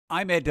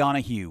I'm Ed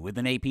Donahue with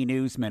an AP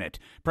News Minute.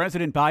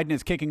 President Biden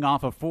is kicking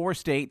off a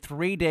 4-state,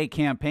 3-day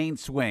campaign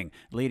swing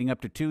leading up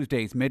to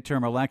Tuesday's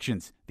midterm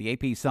elections. The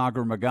AP's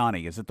Sagar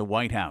Magani is at the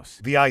White House.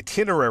 The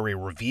itinerary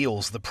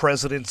reveals the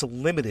president's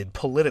limited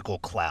political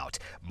clout.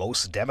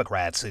 Most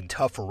Democrats in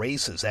tough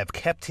races have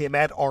kept him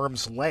at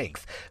arm's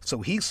length,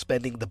 so he's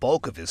spending the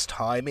bulk of his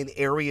time in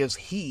areas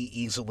he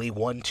easily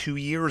won 2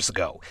 years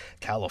ago: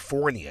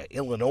 California,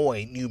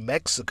 Illinois, New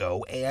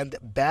Mexico, and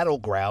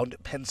battleground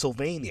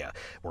Pennsylvania,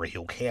 where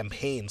he'll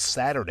campaign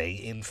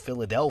Saturday in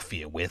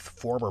Philadelphia with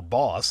former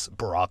boss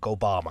Barack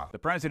Obama. The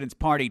president's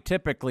party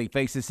typically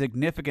faces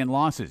significant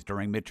losses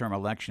during midterm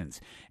elections.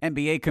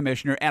 NBA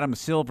Commissioner Adam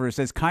Silver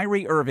says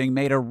Kyrie Irving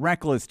made a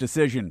reckless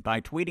decision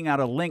by tweeting out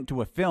a link to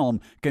a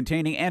film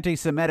containing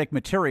anti-Semitic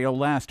material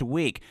last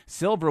week.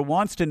 Silver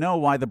wants to know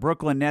why the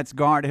Brooklyn Nets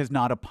guard has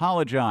not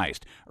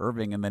apologized.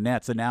 Irving and the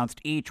Nets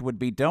announced each would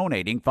be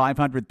donating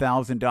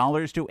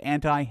 $500,000 to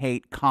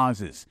anti-hate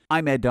causes.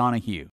 I'm Ed Donahue.